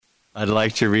I'd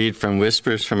like to read from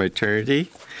Whispers from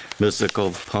Eternity,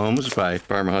 Mystical Poems by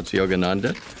Paramahansa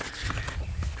Yogananda.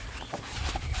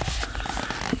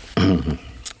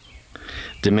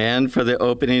 Demand for the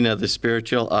opening of the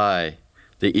spiritual eye,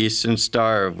 the eastern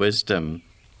star of wisdom.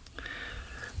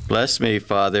 Bless me,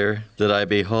 Father, that I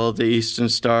behold the eastern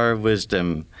star of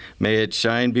wisdom. May it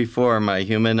shine before my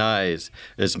human eyes,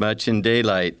 as much in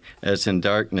daylight as in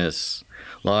darkness.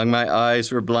 Long my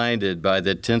eyes were blinded by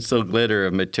the tinsel glitter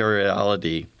of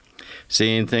materiality.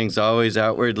 Seeing things always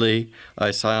outwardly, I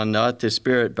saw not the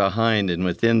spirit behind and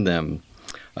within them.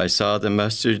 I saw the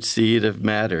mustard seed of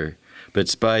matter, but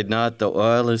spied not the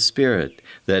oil of spirit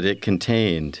that it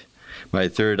contained. My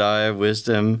third eye of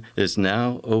wisdom is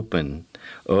now open.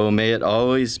 Oh, may it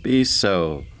always be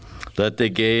so. Let the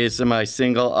gaze of my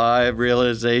single eye of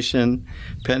realization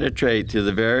penetrate to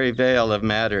the very veil of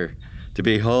matter, to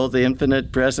behold the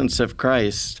infinite presence of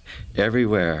Christ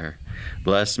everywhere.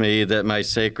 Bless me that my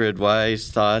sacred wise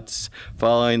thoughts,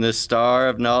 following the star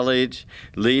of knowledge,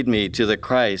 lead me to the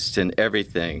Christ in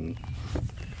everything.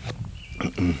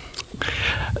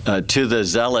 To the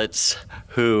zealots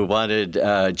who wanted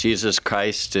Jesus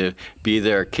Christ to be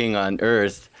their king on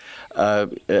earth,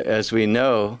 as we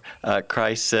know,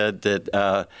 Christ said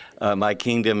that my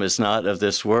kingdom is not of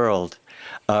this world.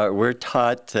 We're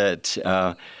taught that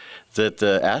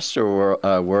the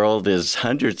astral world is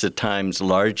hundreds of times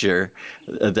larger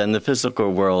than the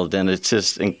physical world, and it's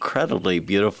just incredibly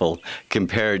beautiful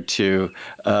compared to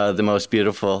the most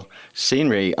beautiful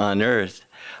scenery on earth.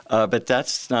 But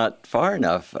that's not far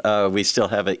enough. We still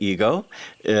have an ego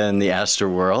in the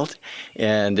astral world,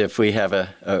 and if we have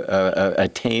a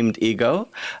tamed ego,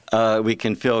 we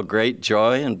can feel great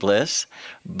joy and bliss,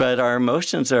 but our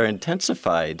emotions are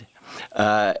intensified.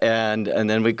 And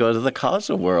then we go to the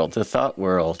causal world, the thought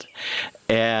world,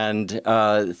 and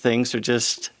things are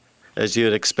just, as you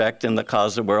would expect in the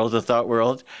causal world, the thought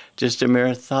world, just a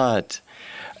mere thought.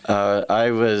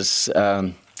 I was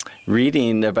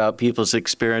reading about people's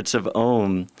experience of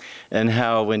Om, and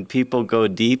how when people go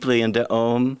deeply into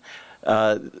Om,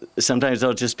 sometimes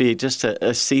there'll just be just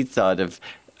a seed thought of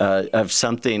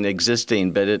something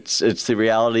existing, but it's the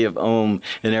reality of Om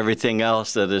and everything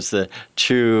else that is the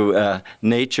true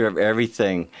nature of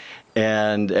everything.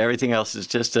 And everything else is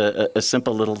just a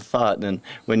simple little thought. And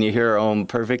when you hear Om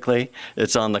perfectly,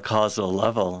 it's on the causal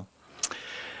level.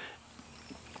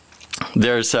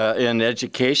 There's in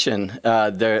education,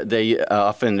 they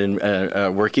often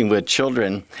in working with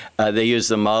children, they use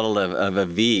the model of a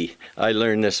V. I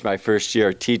learned this my first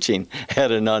year teaching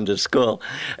at Ananda School.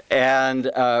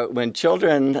 And when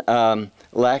children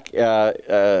lack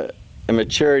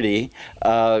maturity,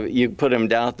 you put them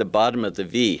down at the bottom of the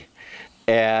V,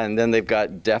 and then they've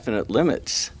got definite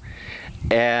limits.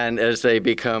 And as they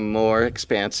become more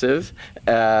expansive,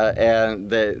 and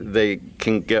they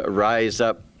can rise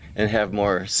up and have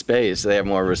more space, they have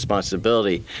more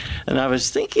responsibility. And I was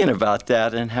thinking about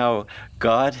that and how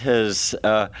God has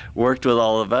worked with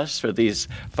all of us for these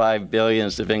 5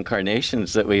 billions of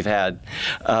incarnations that we've had,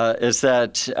 is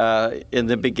that in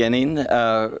the beginning,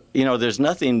 there's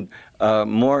nothing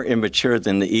more immature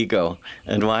than the ego.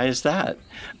 And why is that?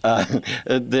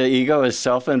 The ego is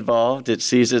self-involved. It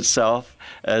sees itself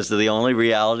as the only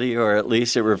reality, or at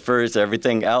least it refers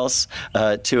everything else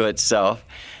to itself.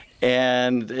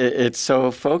 And it's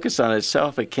so focused on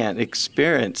itself, it can't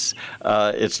experience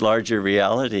its larger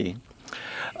reality.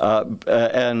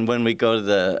 And when we go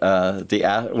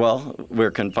to we're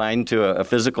confined to a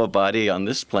physical body on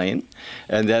this plane,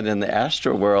 and then in the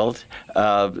astral world,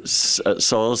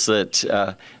 souls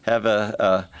that have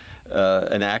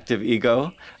an active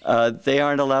ego, they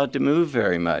aren't allowed to move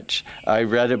very much. I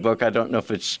read a book, I don't know if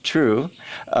it's true,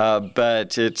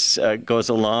 but it goes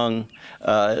along,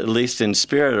 at least in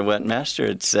spirit, of what Master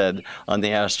had said on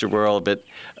the astral world. But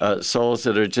souls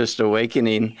that are just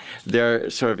awakening,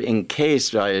 they're sort of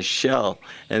encased by a shell,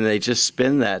 and they just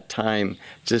spend that time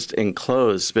just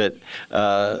enclosed. But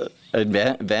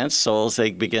advanced souls,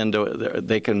 they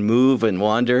can move and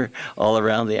wander all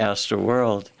around the astral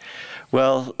world.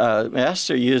 Well,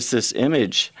 Master used this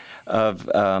image of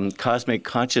cosmic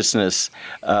consciousness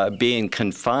being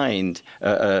confined,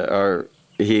 or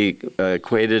he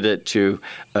equated it to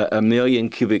 1 million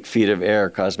cubic feet of air,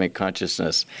 cosmic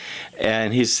consciousness.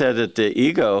 And he said that the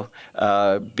ego,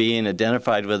 being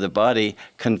identified with the body,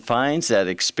 confines that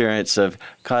experience of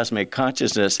cosmic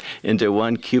consciousness into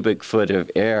 1 cubic foot of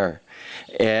air.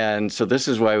 And so this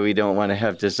is why we don't want to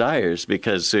have desires,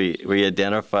 because we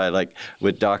identify, like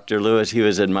with Dr. Lewis, he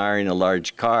was admiring a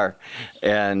large car,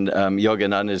 and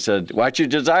Yogananda said, "Watch your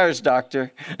desires,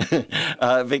 doctor,"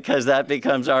 because that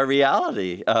becomes our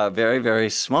reality, very, very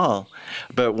small.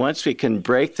 But once we can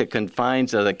break the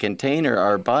confines of the container,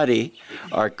 our body,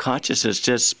 our consciousness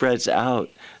just spreads out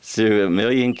through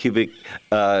 1,000,000 cubic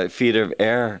feet of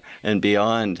air and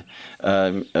beyond.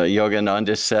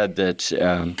 Yogananda said that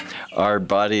our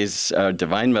bodies, our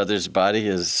Divine Mother's body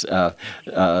is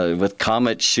with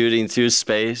comets shooting through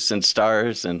space and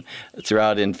stars and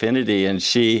throughout infinity, and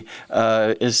she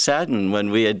is saddened when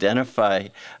we identify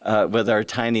with our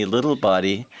tiny little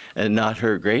body and not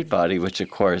her great body, which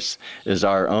of course is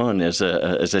our own as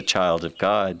a child of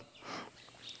God.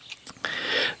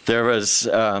 There was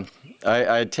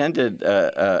I attended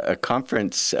a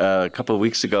conference a couple of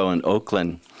weeks ago in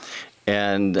Oakland,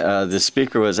 and the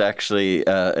speaker was actually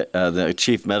the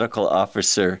chief medical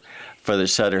officer for the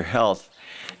Sutter Health,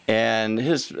 and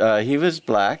he was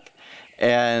black,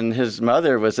 and his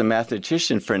mother was a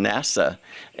mathematician for NASA.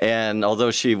 And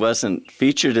although she wasn't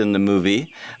featured in the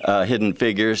movie Hidden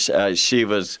Figures, she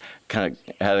was kind of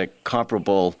had a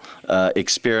comparable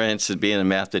experience as being a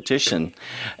mathematician.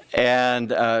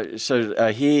 And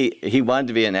so he wanted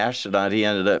to be an astronaut. He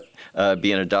ended up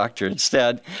being a doctor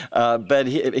instead. But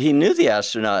he knew the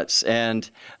astronauts. And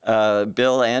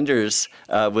Bill Anders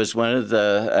was one of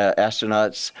the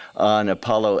astronauts on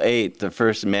Apollo 8, the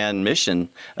first manned mission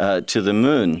to the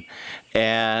moon.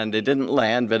 And it didn't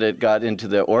land, but it got into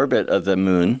the orbit of the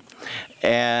moon.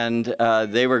 And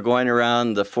they were going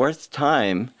around the fourth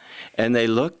time, and they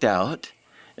looked out,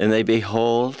 and they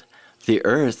behold the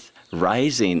Earth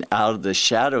rising out of the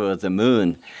shadow of the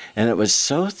moon. And it was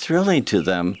so thrilling to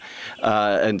them,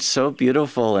 and so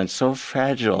beautiful and so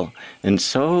fragile and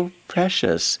so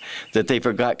precious that they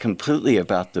forgot completely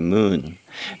about the moon.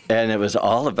 And it was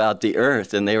all about the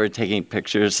Earth, and they were taking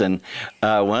pictures. And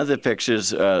one of the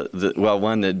pictures,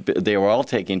 they were all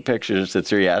taking pictures, the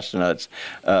three astronauts.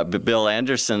 But Bill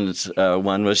Anderson's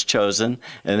one was chosen,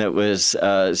 and it was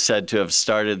said to have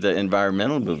started the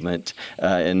environmental movement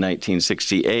in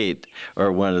 1968,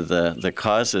 or one of the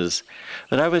causes.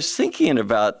 But I was thinking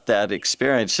about that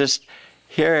experience, just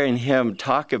hearing him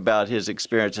talk about his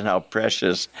experience and how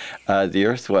precious the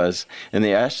Earth was. And the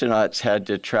astronauts had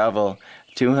to travel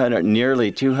nearly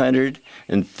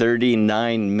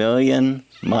 239 million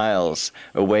miles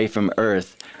away from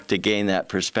Earth to gain that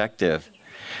perspective.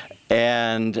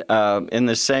 And in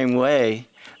the same way,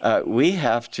 we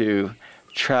have to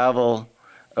travel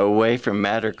away from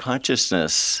matter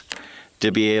consciousness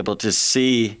to be able to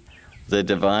see the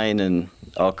divine in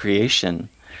all creation.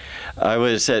 I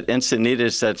was at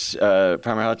Encinitas, that's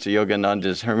Paramahansa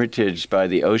Yogananda's hermitage by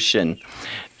the ocean.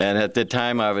 And at the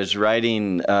time I was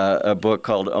writing a book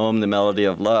called Om, the Melody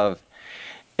of Love.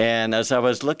 And as I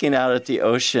was looking out at the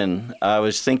ocean, I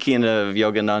was thinking of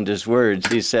Yogananda's words.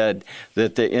 He said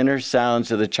that the inner sounds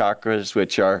of the chakras,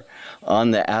 which are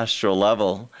on the astral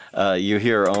level, you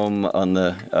hear Om on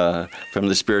from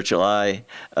the spiritual eye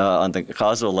on the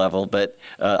causal level, but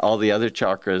all the other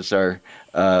chakras are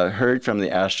heard from the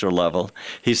astral level.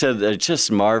 He said they're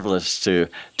just marvelous to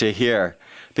hear.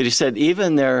 But he said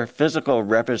even their physical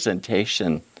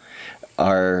representation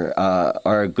are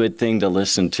a good thing to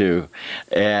listen to,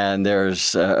 and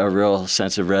there's a real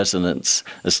sense of resonance.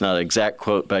 It's not an exact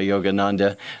quote by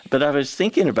Yogananda, but I was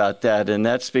thinking about that, and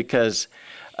that's because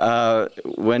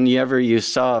whenever you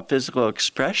saw a physical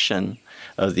expression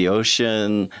of the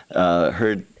ocean,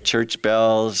 heard church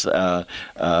bells,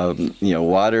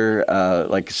 water,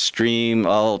 like a stream,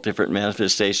 all different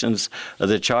manifestations of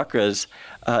the chakras,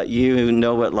 you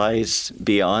know what lies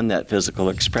beyond that physical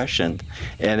expression.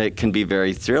 And it can be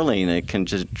very thrilling. It can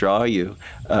just draw you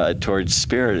towards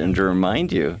spirit and to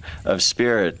remind you of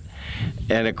spirit.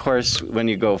 And of course, when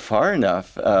you go far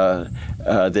enough,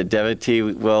 the devotee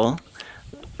will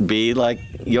be like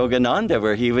Yogananda,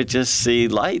 where he would just see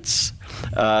lights,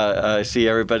 see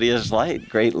everybody as light,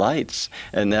 great lights,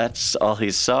 and that's all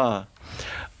he saw.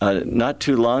 Not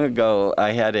too long ago,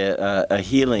 I had a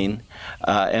healing,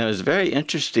 and it was a very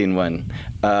interesting one.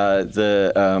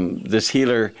 This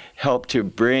healer helped to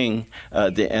bring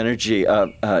the energy up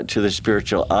to the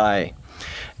spiritual eye.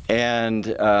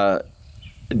 And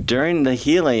during the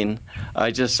healing, I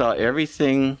just saw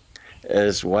everything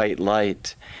as white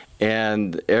light.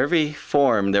 And every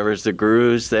form, there was the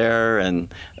gurus there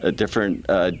and different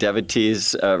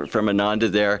devotees from Ananda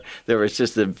there. There was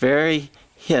just a very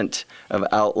hint of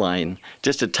outline,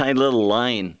 just a tiny little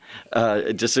line,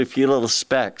 just a few little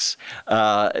specks.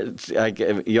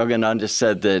 Yogananda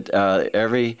said that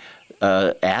every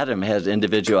atom has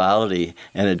individuality,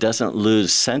 and it doesn't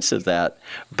lose sense of that.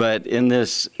 But in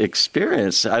this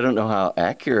experience, I don't know how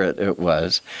accurate it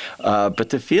was, but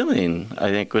the feeling, I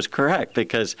think, was correct,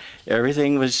 because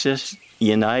everything was just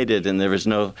united, and there was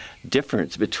no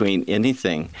difference between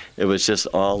anything. It was just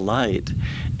all light.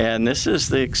 And this is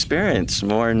the experience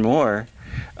more and more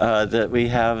that we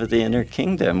have the inner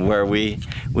kingdom, where we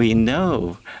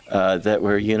know that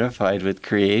we're unified with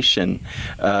creation,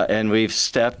 and we've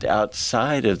stepped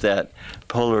outside of that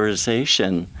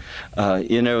polarization.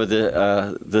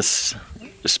 This,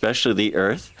 especially the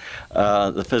earth,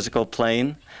 the physical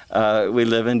plane, we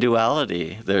live in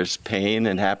duality. There's pain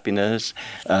and happiness,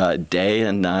 day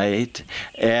and night,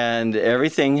 and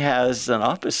everything has an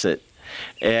opposite.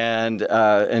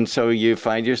 And so you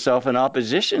find yourself in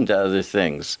opposition to other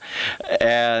things,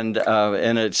 and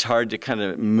it's hard to kind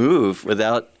of move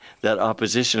without that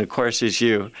opposition. Of course, as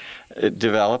you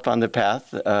develop on the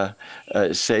path,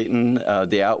 Satan,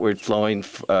 the outward flowing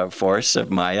force of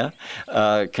Maya,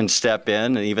 can step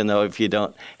in, and even though if you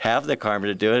don't have the karma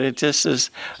to do it, it just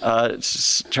is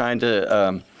trying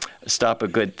to stop a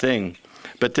good thing.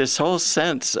 But this whole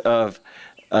sense of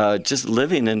just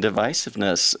living in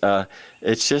divisiveness,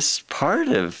 it's just part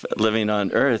of living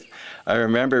on earth. I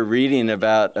remember reading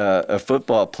about a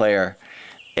football player,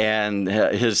 and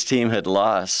his team had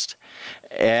lost.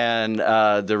 And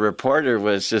the reporter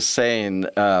was just saying,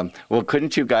 well,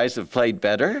 couldn't you guys have played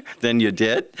better than you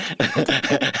did?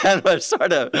 And was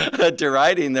sort of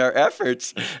deriding their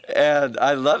efforts. And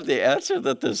I love the answer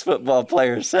that this football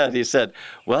player said. He said,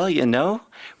 well,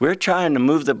 we're trying to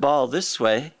move the ball this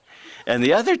way, and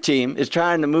the other team is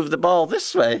trying to move the ball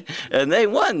this way, and they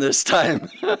won this time.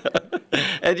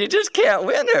 And you just can't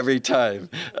win every time.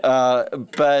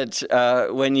 But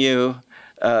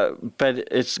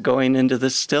it's going into the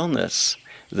stillness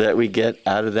that we get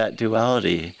out of that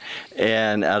duality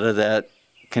and out of that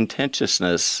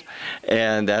contentiousness.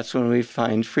 And that's when we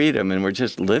find freedom, and we're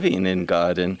just living in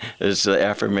God. And as the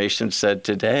affirmation said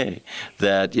today,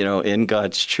 that, in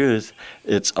God's truth,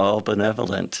 it's all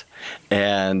benevolent.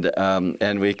 And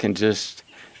we can just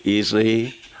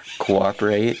easily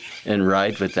cooperate and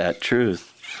ride with that truth.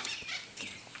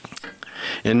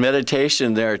 In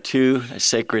meditation, there are two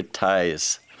sacred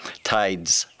tides.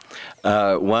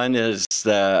 One is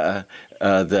the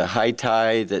high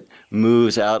tide that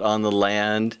moves out on the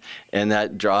land, and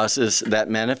that draws us, that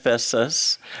manifests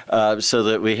us, so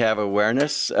that we have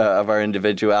awareness of our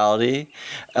individuality.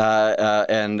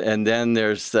 And then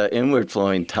there's the inward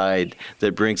flowing tide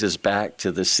that brings us back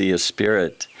to the sea of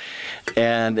spirit.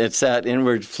 And it's that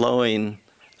inward flowing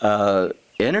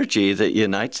energy that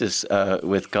unites us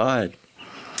with God.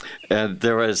 And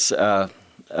there was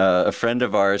a friend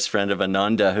of ours, friend of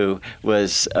Ananda, who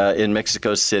was in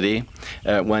Mexico City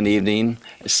one evening,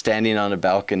 standing on a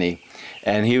balcony.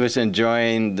 And he was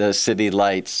enjoying the city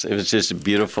lights. It was just a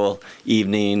beautiful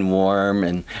evening, warm,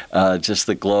 and just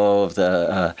the glow of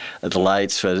the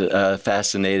lights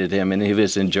fascinated him, and he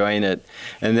was enjoying it.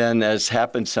 And then, as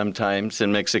happens sometimes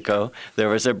in Mexico, there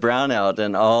was a brownout,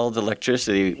 and all the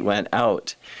electricity went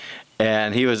out.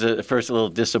 And he was at first a little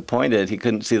disappointed. He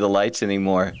couldn't see the lights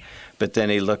anymore. But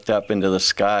then he looked up into the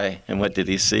sky, and what did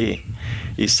he see?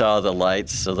 He saw the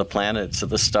lights of the planets, of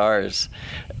the stars.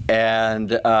 And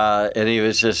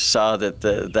he saw that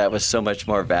that was so much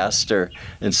more vaster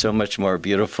and so much more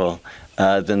beautiful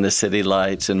than the city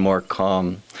lights, and more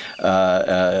calm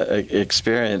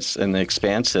experience and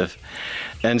expansive.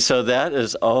 And so that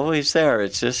is always there.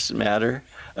 It's just a matter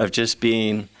of just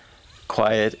being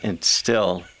quiet and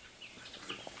still.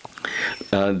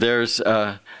 There's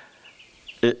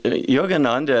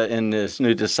Yogananda in his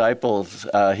New Disciples,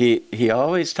 he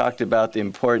always talked about the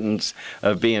importance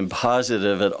of being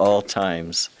positive at all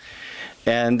times.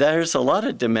 And there's a lot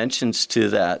of dimensions to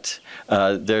that.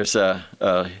 There's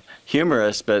a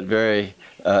humorous but very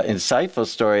insightful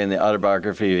story in the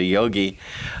autobiography of a yogi.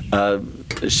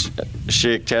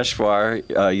 Shri Yukteswar,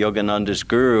 Yogananda's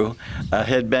guru,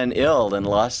 had been ill and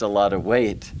lost a lot of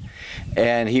weight.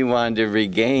 And he wanted to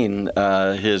regain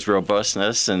his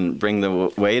robustness and bring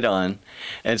the weight on.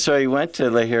 And so he went to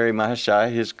Lahiri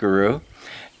Mahashaya, his guru,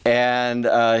 and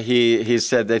he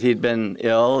said that he'd been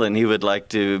ill and he would like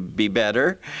to be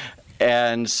better.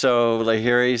 And so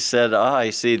Lahiri said,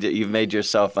 I see that you've made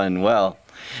yourself unwell.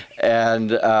 And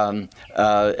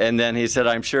then he said,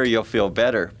 I'm sure you'll feel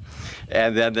better.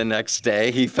 And then the next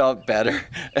day he felt better,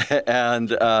 and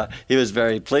he was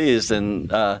very pleased.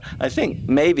 And I think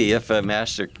maybe if a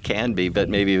master can be, but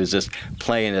maybe he was just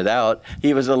playing it out,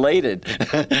 he was elated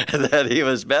that he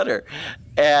was better.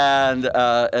 And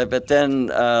but then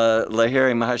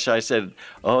Lahiri Mahashai said,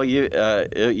 "Oh, you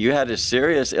had a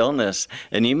serious illness,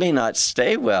 and you may not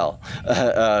stay well.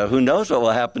 Who knows what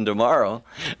will happen tomorrow?"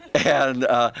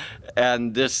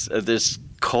 And this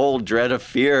cold dread of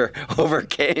fear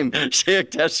overcame Sri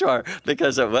Yukteswar,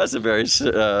 because it was a very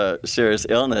serious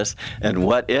illness. And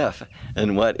what if?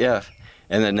 And what if?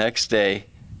 And the next day,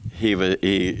 he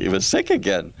was sick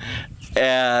again.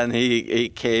 And he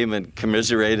came and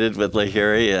commiserated with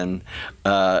Lahiri, and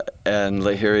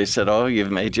Lahiri said, "Oh,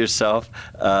 you've made yourself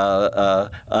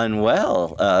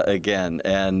unwell again."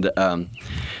 And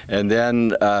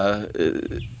then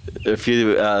a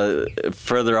few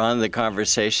further on in the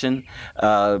conversation,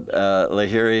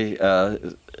 Lahiri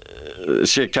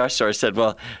Sri Yukteswar said,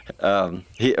 "Well,"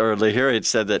 Lahiri had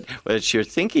said that, "Well, it's your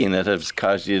thinking that has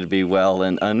caused you to be well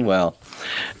and unwell."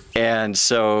 And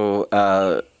so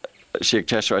Sri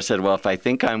Yukteswar said, "Well, if I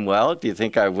think I'm well, do you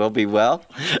think I will be well?"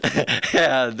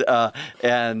 and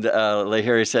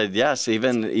Lahiri said, "Yes,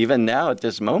 even now at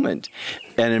this moment."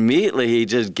 And immediately he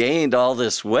just gained all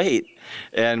this weight.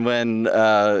 And when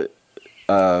Sri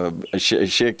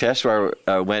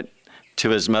Yukteswar went to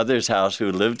his mother's house,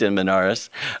 who lived in Benares,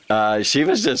 she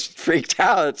was just freaked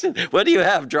out. "What do you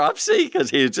have, dropsy?" Because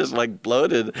he was just like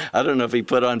bloated. I don't know if he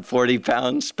put on 40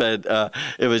 pounds, but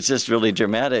it was just really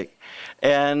dramatic.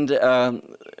 And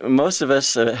most of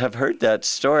us have heard that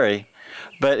story.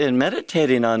 But in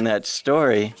meditating on that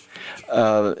story,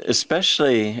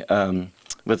 especially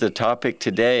with the topic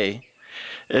today,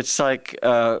 it's like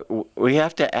we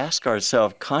have to ask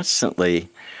ourselves constantly,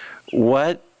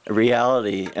 what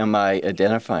reality am I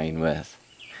identifying with?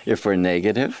 If we're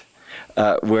negative,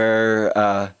 we're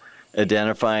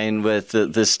identifying with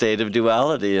the state of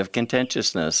duality, of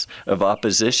contentiousness, of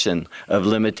opposition, of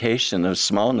limitation, of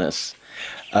smallness.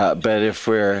 But if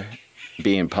we're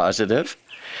being positive,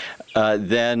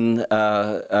 then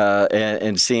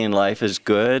and seeing life as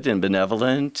good and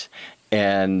benevolent,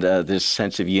 and this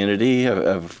sense of unity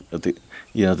of the,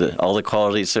 all the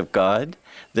qualities of God,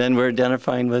 then we're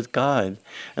identifying with God.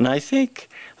 And I think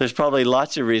there's probably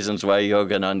lots of reasons why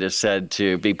Yogananda said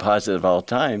to be positive all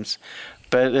times,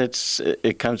 but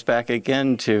it comes back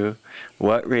again to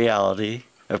what reality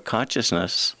of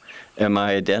consciousness am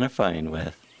I identifying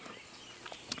with?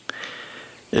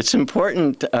 It's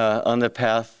important on the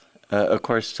path, of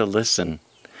course, to listen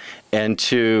and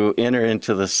to enter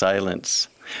into the silence.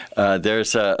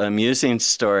 There's an amusing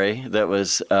story that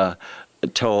was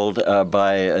told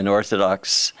by an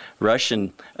Orthodox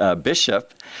Russian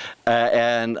bishop,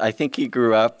 and I think he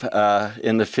grew up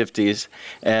in the 50s,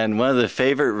 and one of the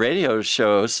favorite radio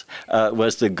shows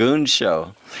was the Goon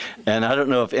Show. And I don't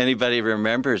know if anybody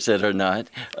remembers it or not,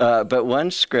 but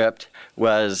one script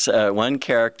was one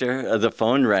character, the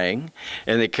phone rang,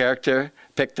 and the character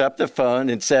picked up the phone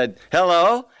and said,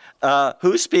 "Hello,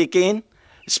 who's speaking?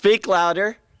 Speak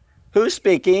louder. Who's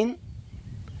speaking?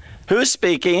 Who's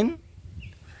speaking?"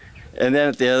 And then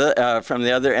at the other, from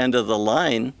the other end of the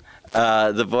line,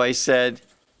 the voice said,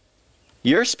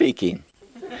 "You're speaking."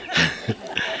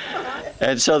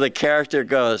 And so the character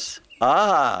goes,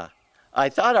 "Ah, I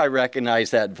thought I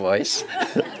recognized that voice."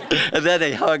 And then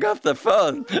he hung up the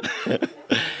phone.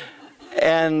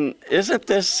 And isn't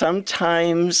this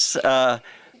sometimes,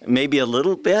 maybe a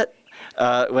little bit,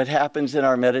 what happens in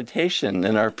our meditation,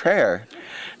 in our prayer,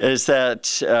 is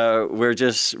that we're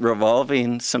just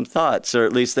revolving some thoughts, or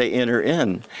at least they enter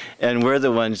in, and we're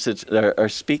the ones that are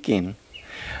speaking.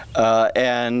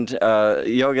 And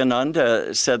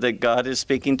Yogananda said that God is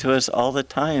speaking to us all the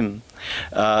time.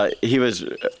 He was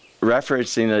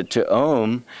referencing it to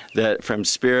Om, that from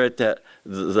spirit, that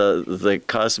the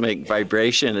cosmic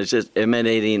vibration is just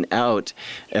emanating out.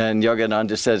 And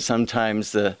Yogananda said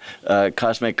sometimes the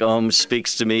cosmic Om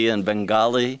speaks to me in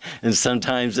Bengali and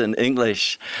sometimes in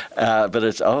English, but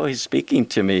it's always speaking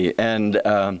to me. And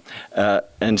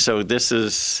so this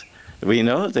is, we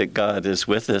know that God is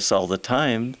with us all the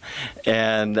time,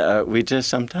 and we just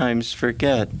sometimes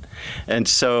forget. And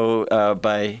so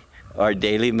by our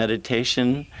daily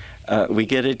meditation, we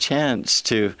get a chance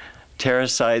to tear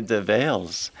aside the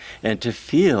veils and to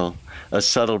feel a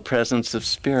subtle presence of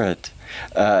spirit,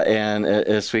 and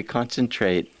as we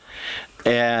concentrate.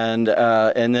 And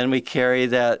then we carry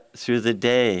that through the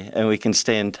day, and we can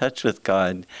stay in touch with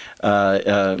God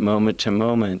moment to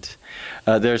moment.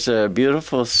 There's a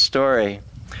beautiful story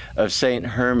of Saint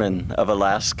Herman of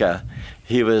Alaska.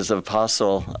 he was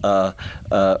apostle,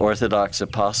 Orthodox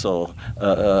apostle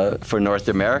for North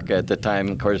America at the time.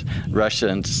 Of course,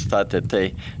 Russians thought that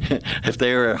if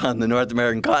they were on the North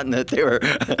American continent, they were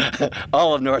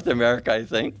all of North America, I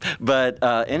think. But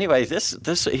anyway,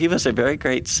 he was a very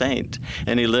great saint,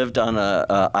 and he lived on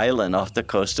an island off the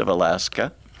coast of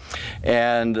Alaska.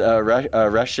 And a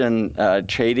Russian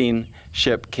trading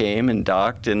ship came and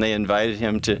docked, and they invited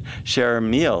him to share a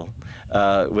meal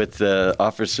with the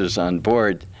officers on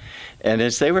board. And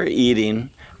as they were eating,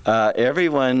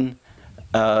 everyone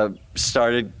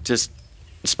started just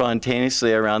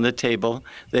spontaneously around the table.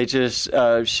 They just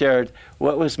shared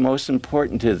what was most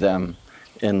important to them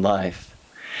in life.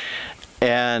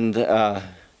 And the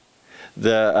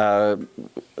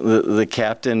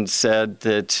captain said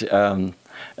that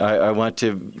I want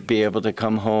to be able to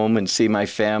come home and see my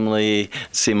family,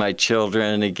 see my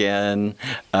children again.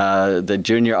 The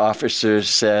junior officers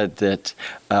said that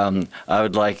I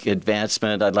would like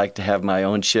advancement. I'd like to have my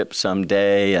own ship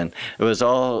someday. And it was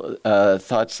all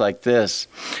thoughts like this.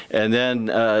 And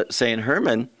then St.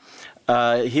 Herman,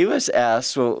 he was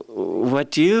asked, well,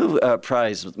 what do you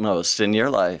prize most in your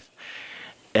life?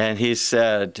 And he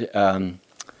said,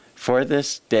 for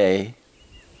this day,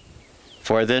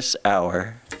 for this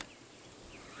hour,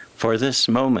 for this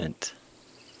moment,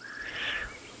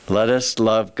 let us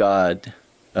love God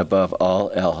above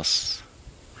all else.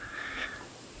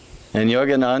 And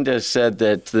Yogananda said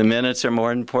that the minutes are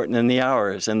more important than the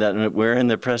hours, and that we're in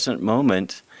the present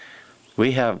moment,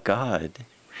 we have God.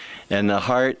 And the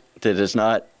heart that is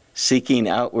not seeking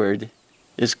outward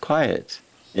is quiet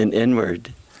and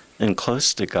inward and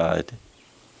close to God.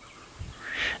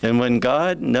 And when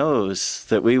God knows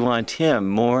that we want Him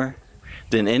more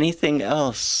than anything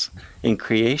else in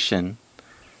creation,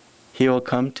 He will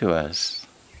come to us.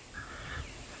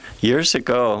 Years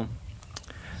ago,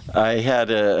 I had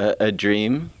a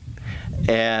dream,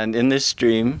 and in this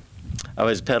dream, I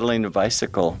was pedaling a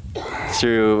bicycle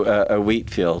through a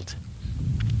wheat field,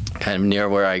 kind of near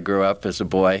where I grew up as a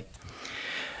boy.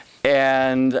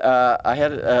 And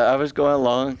I was going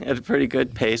along at a pretty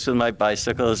good pace with my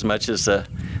bicycle, as much as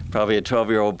probably a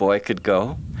 12-year-old boy could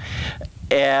go.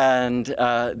 And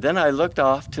then I looked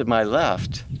off to my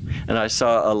left, and I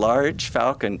saw a large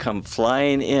falcon come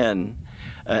flying in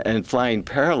and flying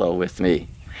parallel with me.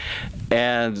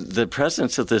 And the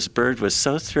presence of this bird was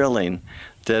so thrilling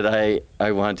that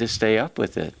I wanted to stay up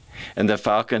with it. And the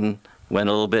falcon went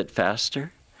a little bit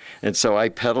faster, and so I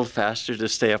pedaled faster to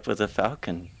stay up with the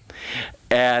falcon.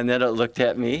 And then it looked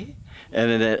at me,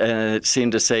 and it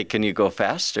seemed to say, can you go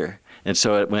faster? And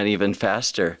so it went even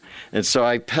faster. And so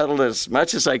I pedaled as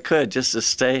much as I could just to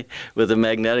stay with the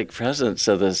magnetic presence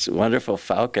of this wonderful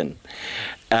falcon.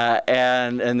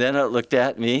 And then it looked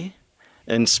at me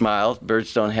and smiled.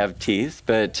 Birds don't have teeth,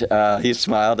 but he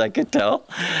smiled, I could tell.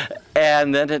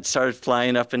 And then it started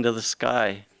flying up into the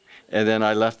sky. And then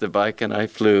I left the bike and I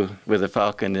flew with the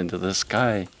falcon into the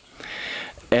sky.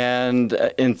 And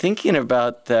in thinking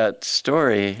about that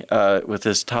story with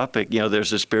this topic,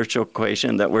 there's a spiritual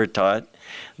equation that we're taught,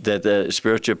 that the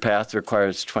spiritual path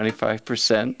requires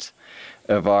 25%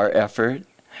 of our effort,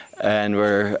 and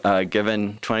we're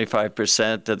given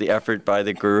 25% of the effort by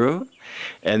the Guru,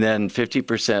 and then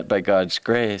 50% by God's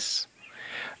grace.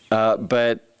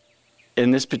 But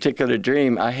in this particular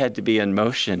dream, I had to be in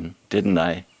motion, didn't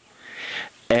I?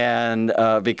 And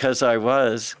because I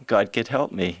was, God could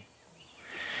help me.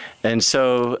 And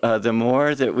so the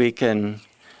more that we can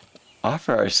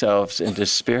offer ourselves into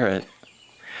spirit,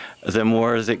 the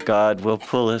more that God will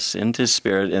pull us into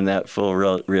spirit in that full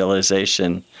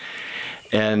realization.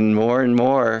 And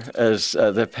more as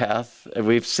the path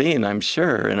we've seen, I'm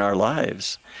sure, in our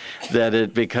lives, that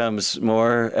it becomes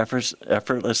more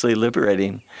effortlessly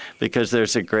liberating, because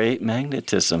there's a great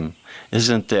magnetism,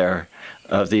 isn't there,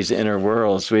 of these inner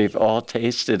worlds. We've all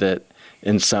tasted it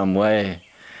in some way,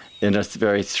 in a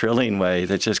very thrilling way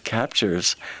that just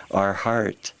captures our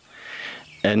heart.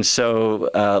 And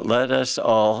so let us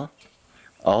all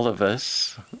of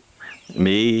us,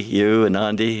 me, you,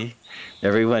 Anandi,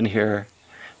 everyone here,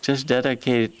 just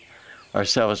dedicate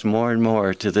ourselves more and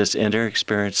more to this inner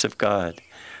experience of God,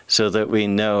 so that we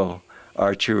know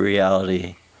our true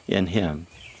reality in Him.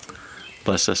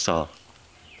 Bless us all.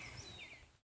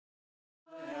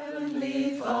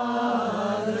 Heavenly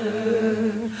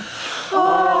Father,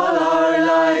 all our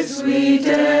lives we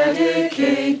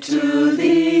dedicate to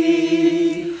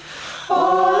Thee.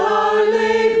 All our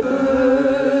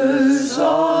labors,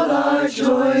 all our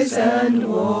joys and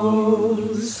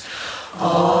woes,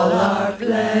 all our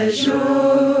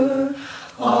pleasure,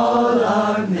 all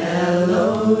our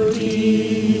melody,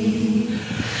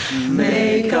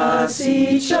 make us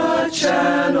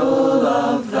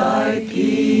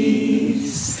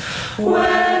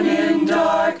when in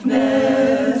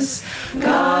darkness,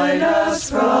 guide us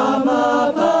from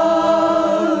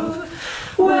above.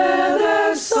 Where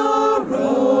there's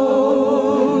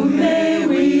sorrow, may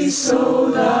we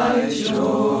sow thy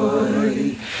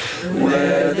joy.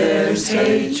 Where there's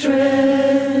hatred,